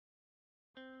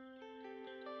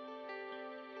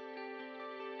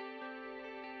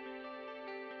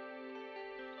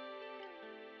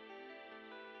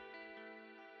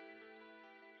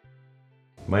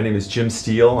My name is Jim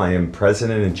Steele. I am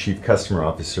President and Chief Customer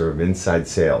Officer of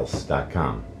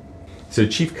InsideSales.com. So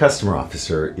Chief Customer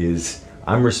Officer is,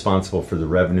 I'm responsible for the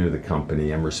revenue of the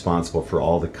company. I'm responsible for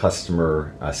all the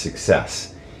customer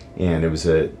success. And it was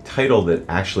a title that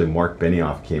actually Mark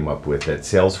Benioff came up with at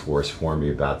Salesforce for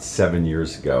me about 7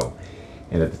 years ago.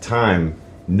 And at the time,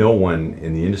 no one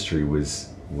in the industry was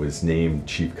named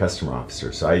Chief Customer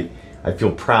Officer. So I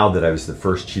feel proud that I was the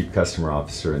first Chief Customer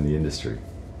Officer in the industry.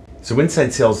 So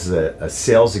InsideSales is a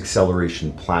sales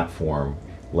acceleration platform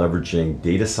leveraging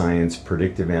data science,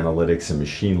 predictive analytics, and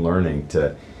machine learning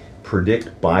to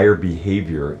predict buyer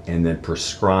behavior and then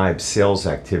prescribe sales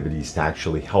activities to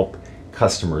actually help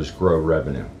customers grow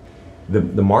revenue.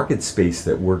 The market space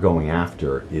that we're going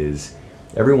after is,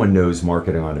 everyone knows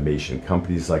marketing automation.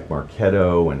 Companies like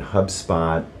Marketo and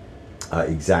HubSpot,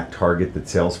 ExactTarget that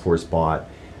Salesforce bought,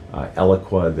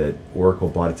 Eloqua that Oracle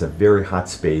bought. It's a very hot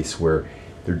space where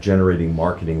they're generating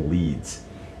marketing leads.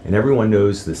 And everyone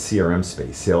knows the CRM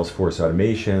space, Salesforce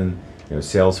automation,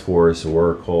 Salesforce,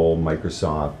 Oracle,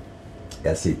 Microsoft,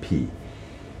 SAP.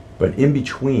 But in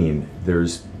between,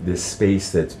 there's this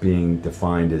space that's being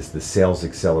defined as the sales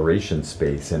acceleration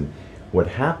space. And what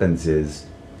happens is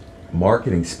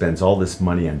marketing spends all this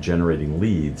money on generating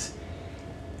leads,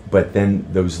 but then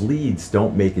those leads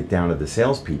don't make it down to the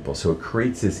salespeople. So it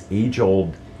creates this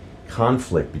age-old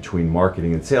conflict between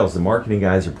marketing and sales. The marketing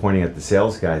guys are pointing at the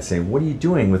sales guys saying, what are you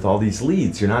doing with all these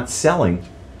leads? You're not selling.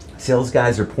 Sales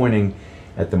guys are pointing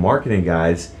at the marketing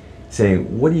guys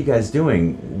saying, what are you guys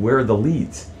doing? Where are the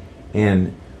leads?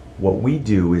 And what we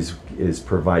do is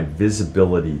provide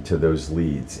visibility to those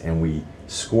leads, and we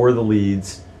score the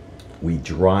leads. We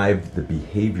drive the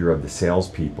behavior of the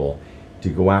salespeople to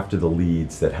go after the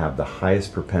leads that have the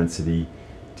highest propensity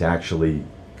to actually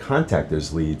contact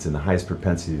those leads and the highest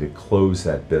propensity to close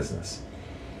that business.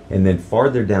 And then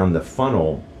farther down the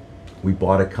funnel, we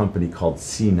bought a company called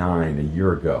C9 a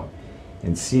year ago.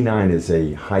 And C9 is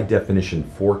a high definition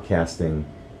forecasting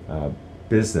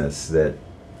business that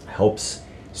helps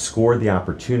score the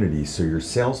opportunities so your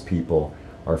salespeople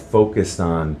are focused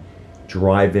on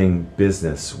driving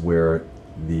business where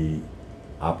the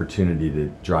opportunity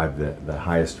to drive the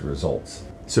highest results.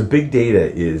 So big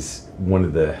data is one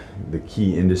of the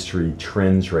key industry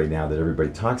trends right now that everybody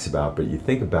talks about, but you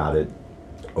think about it,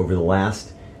 over the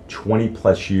last 20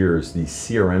 plus years, these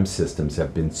CRM systems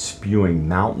have been spewing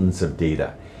mountains of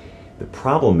data. The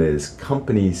problem is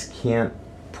companies can't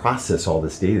process all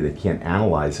this data, they can't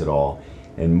analyze it all,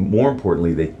 and more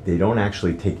importantly, they don't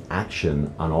actually take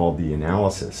action on all the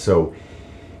analysis. So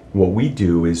what we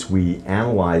do is we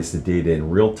analyze the data in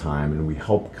real time, and we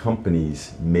help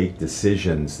companies make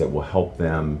decisions that will help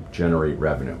them generate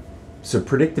revenue. So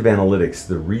predictive analytics,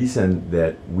 the reason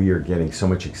that we are getting so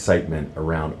much excitement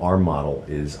around our model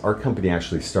is our company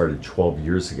actually started 12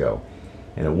 years ago.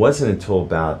 And it wasn't until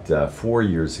about 4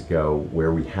 years ago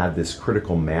where we had this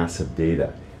critical mass of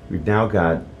data. We've now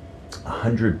got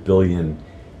 100 billion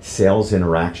sales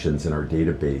interactions in our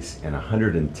database and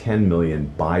 110 million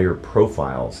buyer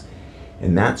profiles.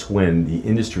 And that's when the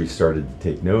industry started to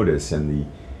take notice and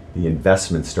the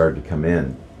investments started to come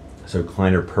in. So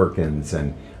Kleiner Perkins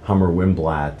and Hummer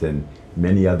Wimblatt and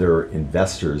many other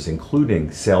investors, including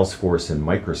Salesforce and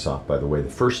Microsoft, by the way,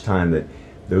 the first time that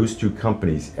those two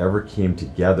companies ever came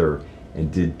together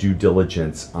and did due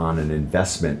diligence on an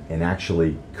investment and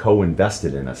actually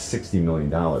co-invested in us, $60 million.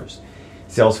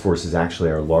 Salesforce is actually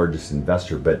our largest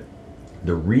investor, but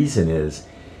the reason is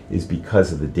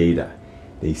because of the data.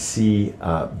 They see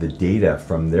the data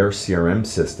from their CRM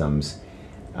systems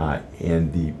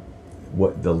and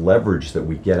the leverage that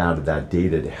we get out of that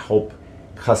data to help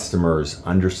customers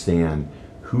understand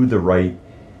who the right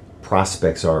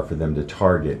prospects are for them to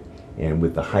target, and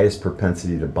with the highest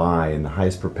propensity to buy and the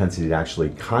highest propensity to actually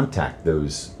contact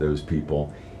those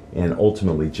people and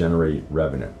ultimately generate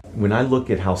revenue. When I look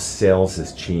at how sales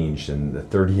has changed in the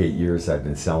 38 years I've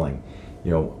been selling,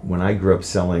 when I grew up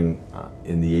selling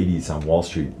in the 80s on Wall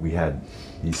Street, we had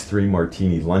these 3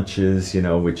 martini lunches,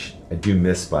 which I do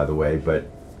miss, by the way, but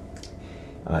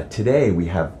today we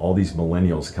have all these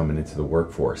millennials coming into the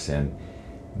workforce, and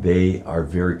they are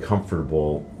very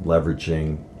comfortable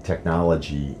leveraging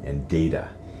technology and data.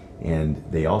 And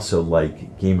they also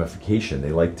like gamification.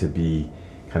 They like to be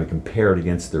kind of compared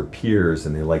against their peers,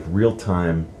 and they like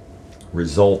real-time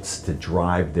results to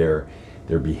drive their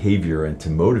behavior and to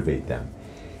motivate them.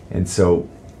 And so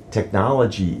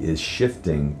technology is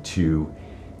shifting to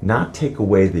not take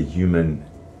away the human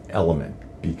element,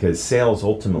 because sales,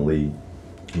 ultimately,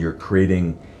 you're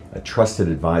creating a trusted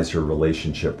advisor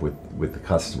relationship with the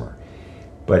customer.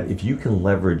 But if you can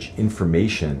leverage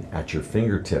information at your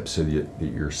fingertips so that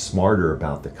you're smarter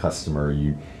about the customer,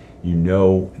 you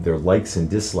know their likes and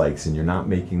dislikes, and you're not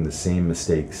making the same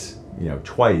mistakes,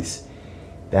 twice,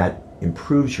 that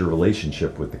improves your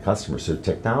relationship with the customer. So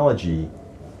technology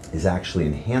is actually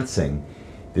enhancing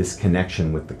this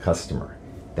connection with the customer.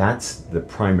 That's the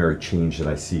primary change that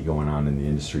I see going on in the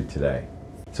industry today.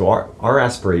 So our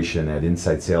aspiration at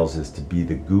InsideSales is to be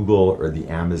the Google or the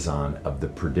Amazon of the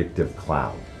predictive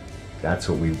cloud. That's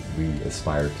what we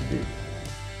aspire to be.